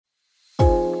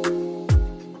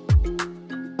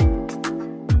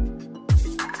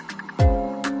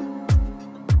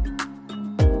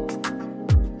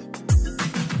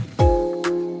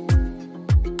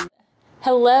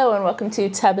Hello and welcome to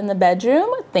Tub in the Bedroom.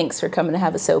 Thanks for coming to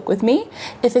have a soak with me.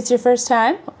 If it's your first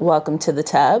time, welcome to the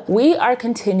tub. We are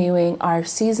continuing our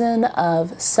season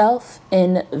of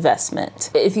self-investment.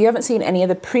 If you haven't seen any of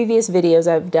the previous videos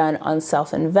I've done on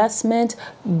self-investment,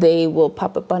 they will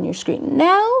pop up on your screen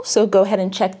now, so go ahead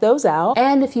and check those out.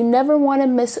 And if you never want to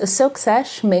miss a soak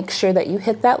sesh, make sure that you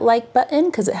hit that like button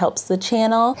because it helps the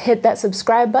channel. Hit that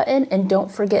subscribe button and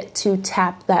don't forget to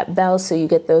tap that bell so you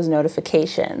get those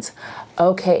notifications.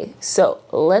 Okay, so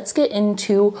let's get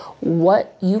into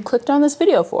what you clicked on this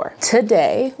video for.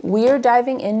 Today, we are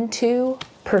diving into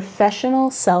professional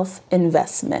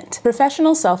self-investment.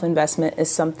 Professional self-investment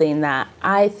is something that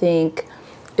I think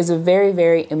is a very,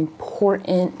 very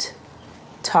important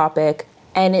topic,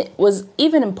 and it was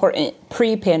even important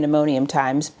pre-pandemonium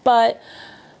times, but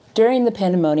during the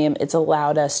pandemonium, it's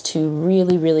allowed us to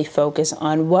really focus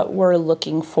on what we're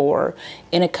looking for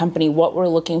in a company, what we're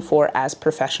looking for as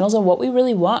professionals, and what we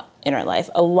really want in our life.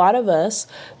 A lot of us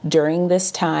during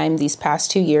this time, these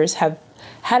past 2 years, have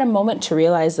had a moment to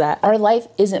realize that our life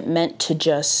isn't meant to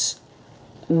just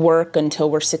work until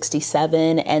we're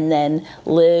 67 and then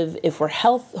live, if we're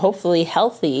hopefully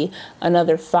healthy,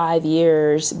 another 5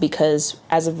 years, because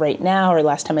as of right now, or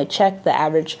last time I checked, the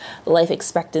average life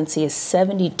expectancy is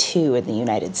 72 in the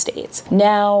United States.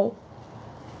 Now,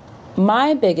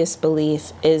 my biggest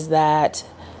belief is that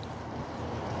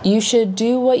you should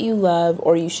do what you love,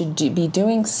 or you should be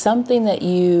doing something that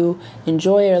you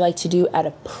enjoy or like to do at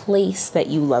a place that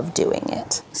you love doing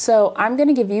it. So I'm going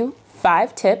to give you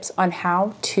 5 tips on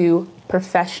how to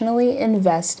professionally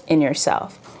invest in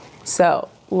yourself. So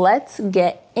let's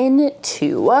get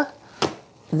into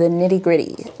the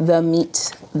nitty-gritty, the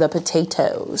meat, the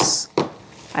potatoes.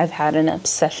 I've had an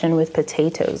obsession with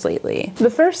potatoes lately. The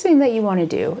first thing that you want to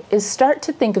do is start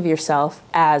to think of yourself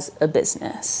as a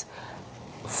business.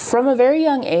 From a very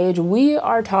young age, we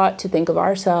are taught to think of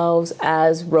ourselves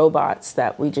as robots,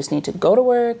 that we just need to go to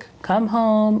work, come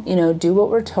home, do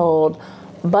what we're told.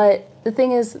 But the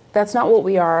thing is, that's not what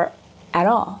we are at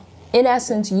all. In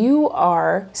essence, you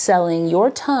are selling your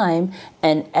time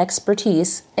and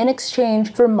expertise in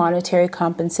exchange for monetary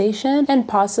compensation and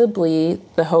possibly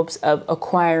the hopes of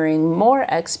acquiring more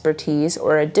expertise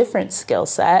or a different skill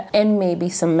set and maybe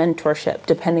some mentorship,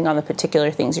 depending on the particular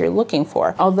things you're looking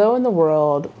for. Although in the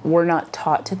world, we're not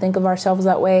taught to think of ourselves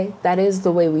that way, that is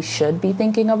the way we should be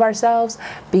thinking of ourselves,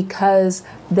 because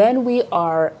then we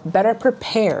are better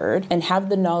prepared and have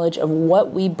the knowledge of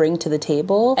what we bring to the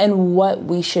table and what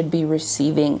we should be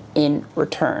receiving in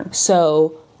return.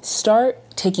 So start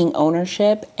taking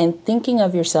ownership and thinking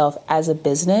of yourself as a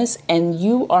business, and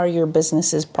you are your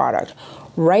business's product.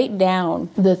 Write down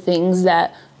the things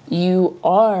that you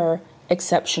are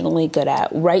exceptionally good at.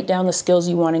 Write down the skills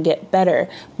you want to get better.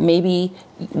 Maybe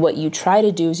what you try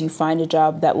to do is you find a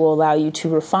job that will allow you to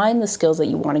refine the skills that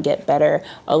you want to get better,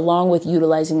 along with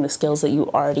utilizing the skills that you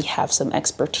already have some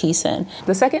expertise in.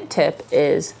 The second tip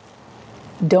is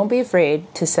don't be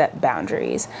afraid to set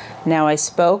boundaries. Now, I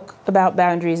spoke about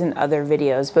boundaries in other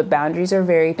videos, but boundaries are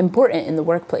very important in the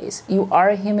workplace. You are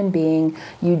a human being.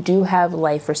 You do have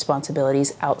life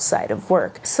responsibilities outside of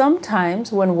work.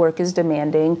 Sometimes when work is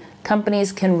demanding,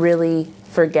 companies can really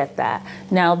forget that.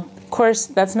 Now, of course,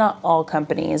 that's not all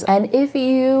companies. And if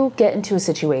you get into a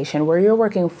situation where you're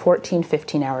working 14,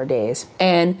 15-hour days,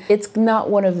 and it's not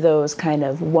one of those kind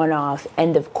of one-off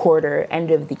end of quarter,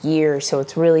 end of the year, so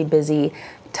it's really busy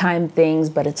time things,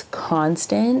 but it's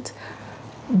constant,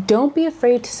 don't be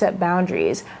afraid to set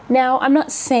boundaries. Now, I'm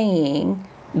not saying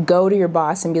go to your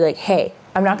boss and be like, hey,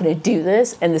 I'm not going to do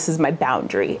this, and this is my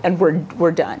boundary, and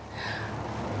we're done.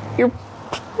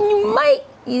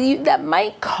 That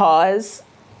might cause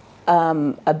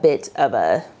a bit of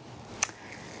a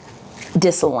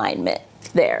disalignment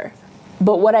there.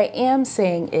 But what I am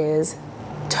saying is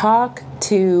talk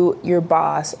to your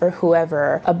boss or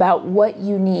whoever about what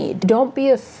you need. Don't be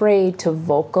afraid to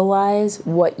vocalize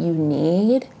what you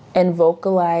need and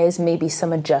vocalize maybe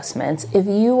some adjustments. If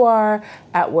you are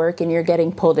at work and you're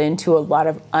getting pulled into a lot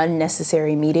of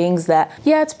unnecessary meetings that,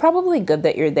 yeah, it's probably good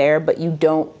that you're there, but you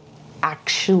don't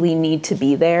actually need to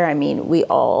be there. I mean, we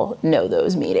all know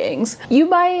those meetings. You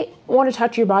might want to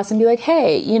talk to your boss and be like,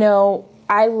 hey,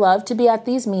 I love to be at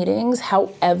these meetings.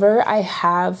 However, I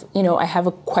have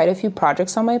quite a few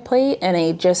projects on my plate, and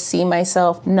I just see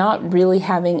myself not really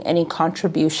having any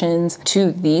contributions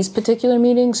to these particular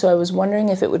meetings. So I was wondering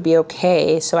if it would be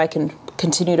okay so I can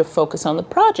continue to focus on the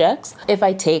projects if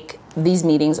I take these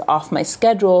meetings off my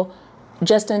schedule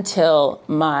just until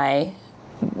my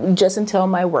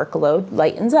workload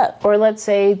lightens up. Or let's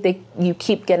say you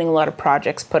keep getting a lot of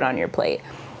projects put on your plate.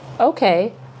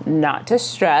 Okay, not to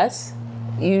stress.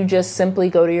 You just simply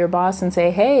go to your boss and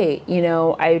say, hey, you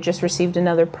know, I just received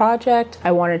another project.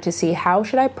 I wanted to see how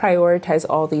should I prioritize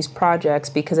all these projects,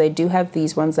 because I do have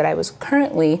these ones that I was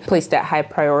currently placed at high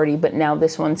priority, but now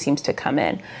this one seems to come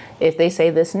in. If they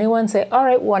say this new one, say, all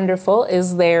right, wonderful.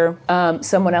 Is there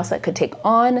someone else that could take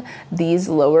on these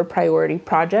lower priority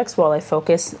projects while I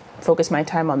focus my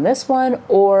time on this one?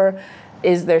 Or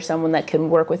is there someone that can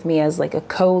work with me as like a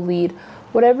co-lead?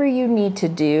 Whatever you need to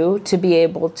do to be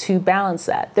able to balance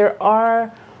that. There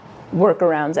are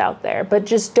workarounds out there, but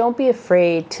just don't be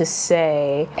afraid to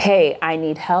say, hey, I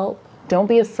need help. Don't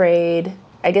be afraid.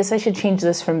 I guess I should change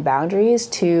this from boundaries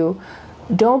to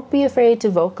don't be afraid to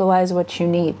vocalize what you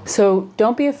need. So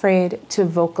don't be afraid to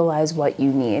vocalize what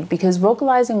you need, because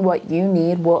vocalizing what you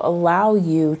need will allow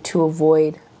you to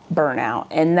avoid burnout.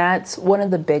 And that's one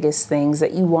of the biggest things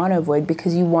that you want to avoid,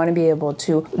 because you want to be able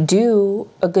to do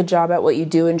a good job at what you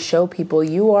do and show people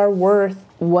you are worth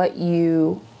what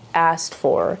you asked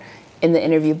for in the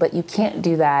interview. But you can't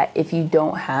do that if you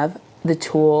don't have the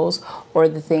tools or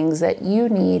the things that you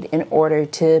need in order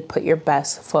to put your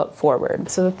best foot forward.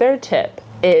 So the third tip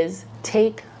is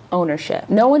take ownership.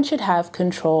 No one should have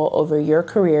control over your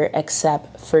career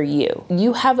except for you.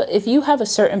 If you have a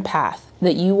certain path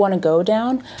that you want to go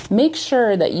down, make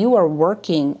sure that you are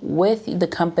working with the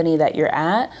company that you're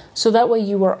at, so that way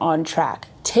you are on track.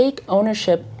 Take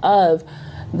ownership of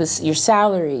this, your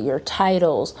salary, your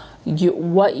titles,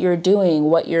 what you're doing,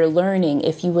 what you're learning.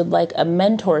 If you would like a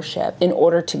mentorship in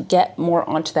order to get more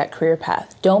onto that career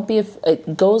path,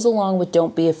 it goes along with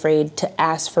don't be afraid to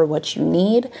ask for what you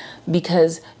need,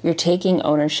 because you're taking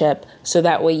ownership, so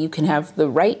that way you can have the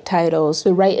right titles,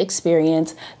 the right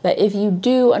experience, that if you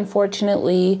do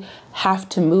unfortunately have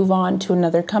to move on to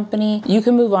another company, you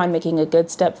can move on making a good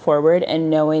step forward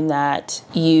and knowing that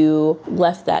you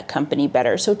left that company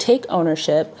better. So take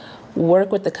ownership,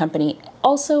 work with the company.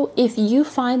 Also, if you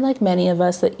find, like many of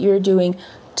us, that you're doing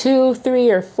 2, 3,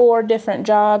 or 4 different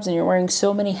jobs and you're wearing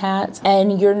so many hats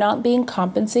and you're not being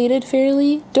compensated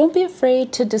fairly, don't be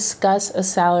afraid to discuss a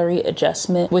salary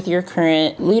adjustment with your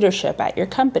current leadership at your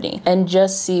company and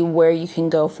just see where you can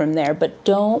go from there. But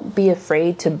don't be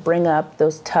afraid to bring up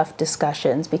those tough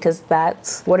discussions, because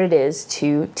that's what it is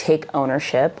to take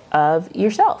ownership of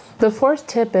yourself. The fourth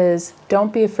tip is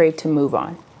don't be afraid to move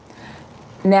on.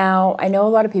 Now, I know a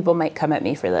lot of people might come at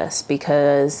me for this,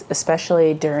 because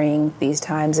especially during these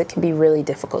times, it can be really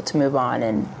difficult to move on,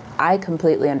 and I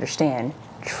completely understand,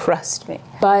 trust me.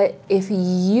 But if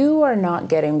you are not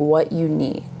getting what you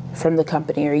need from the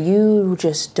company, or you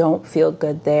just don't feel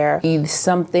good there,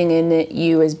 something in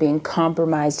you is being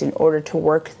compromised in order to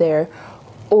work there,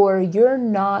 or you're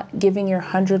not giving your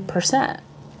 100%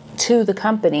 to the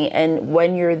company, and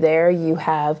when you're there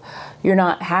you're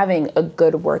not having a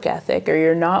good work ethic, or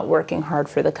you're not working hard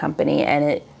for the company, and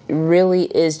it really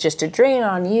is just a drain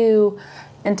on you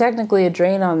and technically a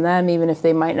drain on them, even if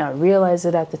they might not realize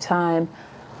it at the time.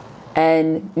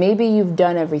 And maybe you've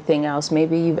done everything else.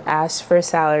 Maybe you've asked for a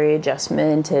salary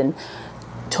adjustment and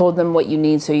told them what you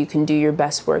need so you can do your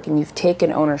best work, and you've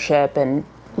taken ownership and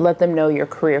let them know your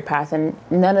career path, and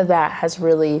none of that has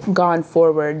really gone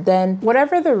forward. Then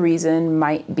whatever the reason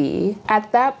might be,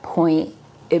 at that point,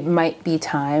 it might be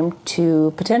time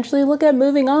to potentially look at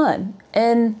moving on.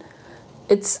 And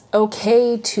it's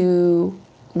okay to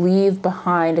leave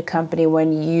behind a company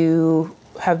when you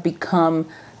have become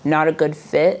not a good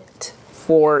fit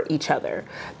for each other,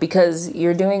 because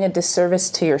you're doing a disservice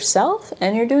to yourself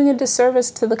and you're doing a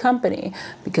disservice to the company,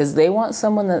 because they want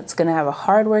someone that's going to have a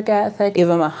hard work ethic, give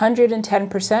them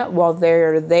 110% while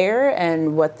they're there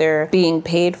and what they're being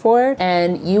paid for,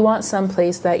 and you want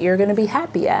someplace that you're going to be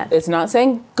happy at. It's not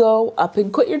saying go up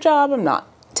and quit your job. I'm not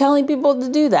telling people to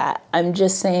do that. I'm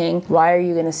just saying, why are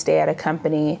you going to stay at a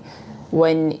company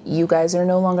when you guys are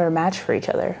no longer a match for each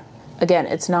other? Again,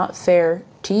 it's not fair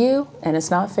to you and it's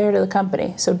not fair to the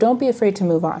company. So don't be afraid to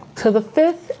move on. So the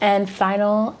fifth and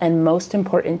final and most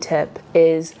important tip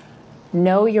is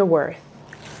know your worth.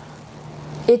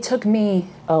 It took me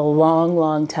a long,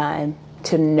 long time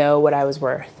to know what I was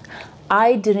worth.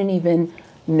 I didn't even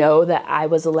know that I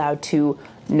was allowed to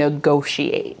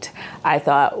negotiate. I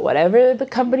thought whatever the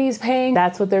company's paying,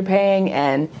 that's what they're paying,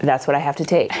 and that's what I have to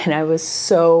take. And I was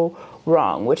so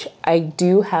wrong, which I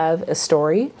do have a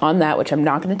story on that, which I'm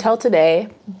not going to tell today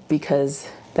because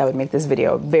that would make this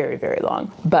video very, very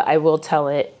long, but I will tell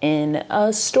it in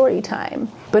a story time.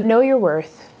 But know your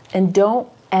worth, and don't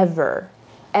ever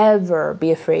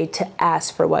be afraid to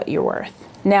ask for what you're worth.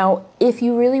 Now, if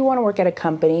you really want to work at a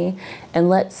company, and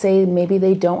let's say maybe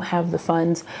they don't have the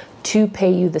funds to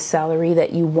pay you the salary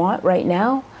that you want right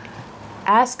now,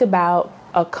 ask about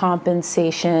a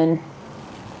compensation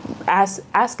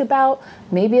Ask about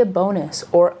maybe a bonus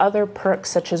or other perks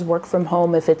such as work from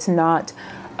home if it's not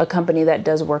a company that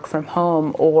does work from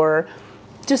home, or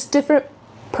just different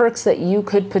perks that you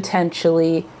could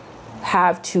potentially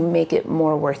have to make it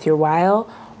more worth your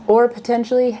while, or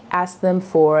potentially ask them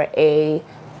for a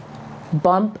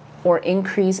bump or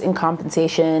increase in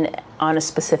compensation on a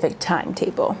specific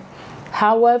timetable.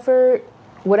 However,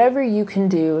 whatever you can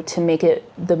do to make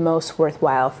it the most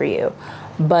worthwhile for you,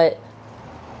 but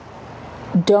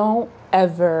don't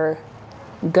ever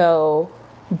go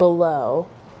below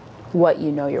what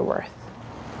you know you're worth.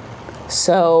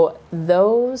 So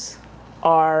those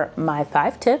are my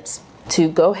 5 tips to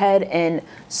go ahead and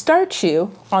start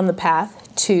you on the path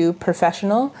to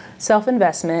professional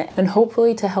self-investment and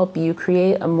hopefully to help you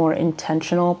create a more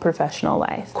intentional professional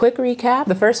life. Quick recap.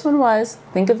 The first one was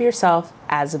think of yourself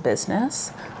as a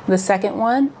business. The second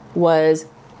one was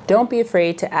don't be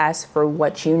afraid to ask for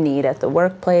what you need at the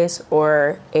workplace,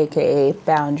 or AKA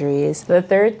boundaries. The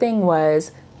third thing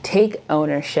was take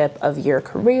ownership of your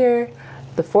career.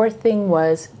 The fourth thing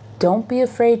was don't be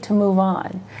afraid to move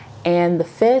on. And the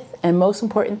fifth and most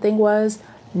important thing was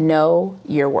know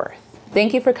your worth.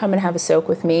 Thank you for coming to have a soak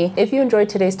with me. If you enjoyed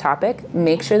today's topic,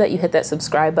 make sure that you hit that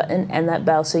subscribe button and that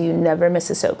bell so you never miss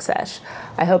a soak sesh.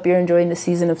 I hope you're enjoying the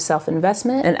season of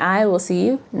self-investment, and I will see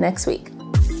you next week.